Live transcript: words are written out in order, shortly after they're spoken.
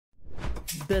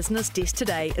Business Desk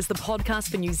Today is the podcast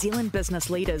for New Zealand business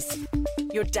leaders.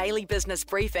 Your daily business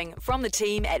briefing from the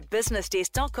team at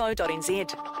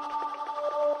businessdesk.co.nz.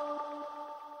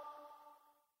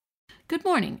 Good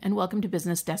morning and welcome to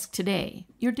Business Desk Today,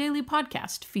 your daily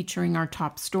podcast featuring our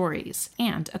top stories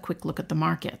and a quick look at the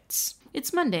markets.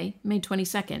 It's Monday, May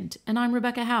 22nd, and I'm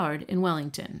Rebecca Howard in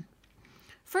Wellington.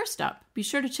 First up, be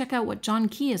sure to check out what John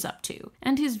Key is up to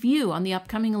and his view on the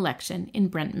upcoming election in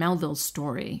Brent Melville's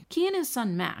story. Key and his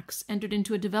son Max entered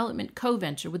into a development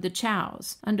co-venture with the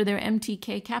Chows under their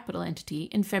MTK Capital entity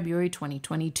in February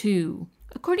 2022.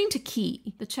 According to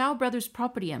Key, the Chow brothers'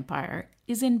 property empire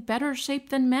is in better shape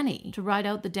than many to ride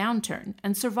out the downturn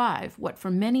and survive what for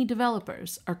many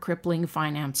developers are crippling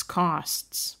finance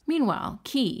costs. Meanwhile,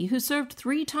 Key, who served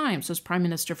 3 times as Prime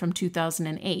Minister from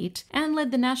 2008 and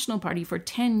led the National Party for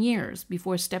 10 years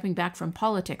before stepping back from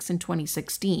politics in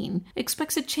 2016,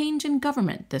 expects a change in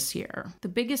government this year. The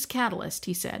biggest catalyst,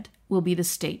 he said, will be the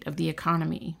state of the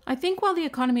economy. I think while the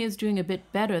economy is doing a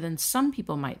bit better than some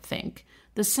people might think,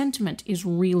 the sentiment is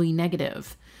really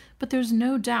negative. But there's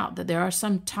no doubt that there are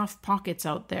some tough pockets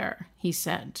out there, he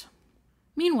said.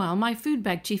 Meanwhile, My Food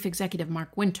Bag chief executive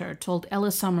Mark Winter told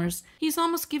Ella Summers he's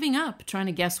almost giving up trying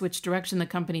to guess which direction the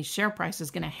company's share price is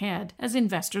going to head as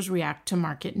investors react to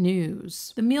market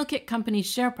news. The meal kit company's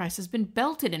share price has been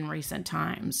belted in recent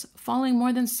times, falling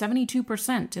more than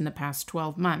 72% in the past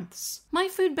 12 months. My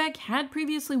Food Bag had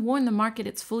previously warned the market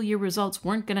its full-year results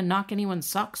weren't going to knock anyone's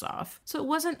socks off, so it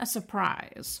wasn't a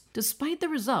surprise. Despite the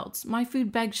results, My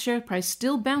Food Bag's share price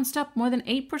still bounced up more than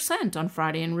 8% on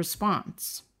Friday in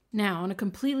response. Now, on a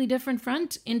completely different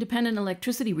front, independent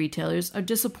electricity retailers are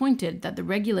disappointed that the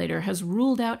regulator has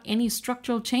ruled out any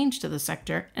structural change to the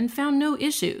sector and found no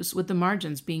issues with the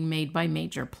margins being made by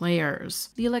major players.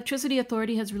 The Electricity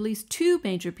Authority has released 2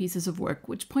 major pieces of work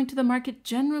which point to the market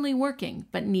generally working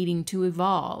but needing to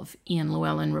evolve, Ian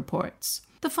Llewellyn reports.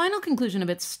 The final conclusion of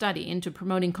its study into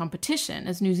promoting competition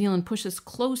as New Zealand pushes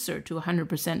closer to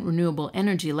 100% renewable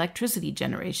energy electricity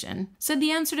generation said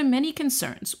the answer to many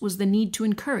concerns was the need to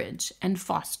encourage and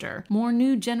foster more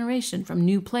new generation from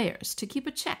new players to keep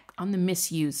a check on the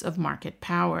misuse of market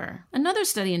power. Another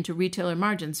study into retailer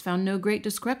margins found no great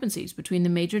discrepancies between the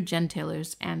major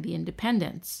gentailers and the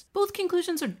independents. Both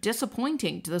conclusions are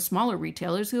disappointing to the smaller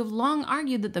retailers who have long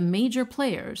argued that the major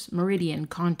players, Meridian,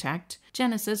 Contact,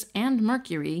 Genesis, and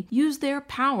Mercury, use their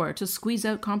power to squeeze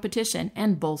out competition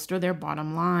and bolster their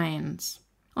bottom lines.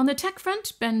 On the tech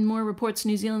front, Ben Moore reports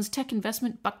New Zealand's tech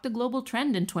investment bucked the global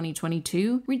trend in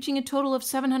 2022, reaching a total of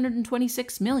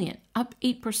 $726 million, up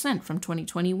 8% from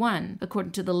 2021,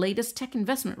 according to the latest tech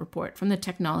investment report from the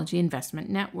Technology Investment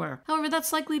Network. However,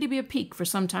 that's likely to be a peak for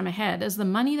some time ahead as the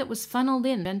money that was funneled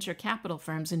in venture capital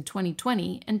firms in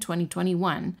 2020 and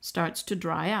 2021 starts to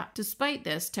dry up. Despite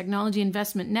this, Technology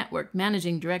Investment Network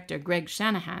Managing Director Greg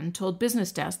Shanahan told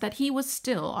Business Desk that he was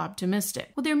still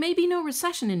optimistic. While there may be no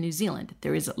recession in New Zealand,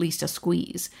 there is at least a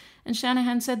squeeze, and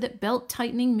Shanahan said that belt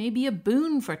tightening may be a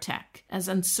boon for tech, as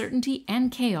uncertainty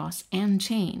and chaos and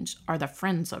change are the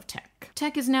friends of tech.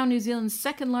 Tech is now New Zealand's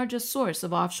second largest source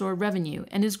of offshore revenue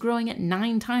and is growing at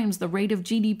 9 times the rate of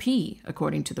GDP,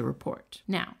 according to the report.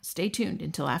 Now, stay tuned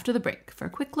until after the break for a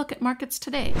quick look at markets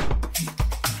today.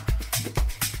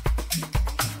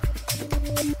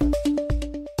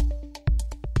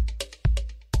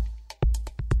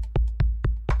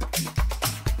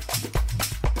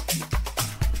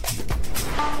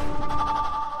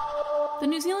 The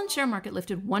New Zealand share market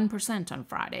lifted 1% on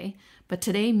Friday, but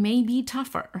today may be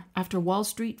tougher after Wall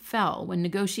Street fell when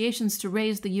negotiations to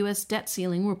raise the U.S. debt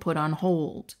ceiling were put on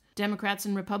hold. Democrats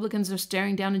and Republicans are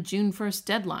staring down a June 1st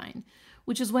deadline,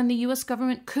 which is when the U.S.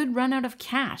 government could run out of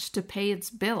cash to pay its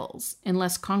bills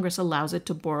unless Congress allows it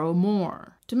to borrow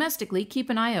more. Domestically, keep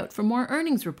an eye out for more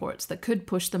earnings reports that could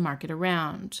push the market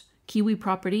around. Kiwi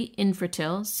Property,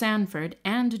 Infratil, Sanford,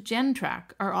 and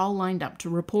Gentrack are all lined up to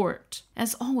report.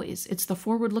 As always, it's the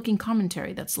forward-looking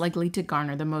commentary that's likely to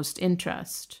garner the most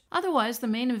interest. Otherwise, the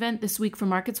main event this week for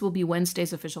markets will be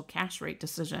Wednesday's official cash rate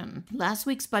decision. Last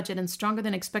week's budget and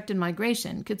stronger-than-expected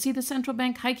migration could see the central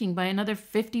bank hiking by another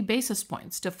 50 basis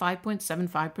points to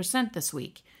 5.75% this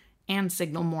week, and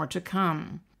signal more to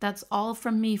come. That's all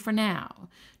from me for now.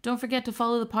 Don't forget to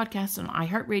follow the podcast on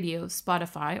iHeartRadio,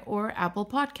 Spotify, or Apple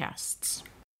Podcasts.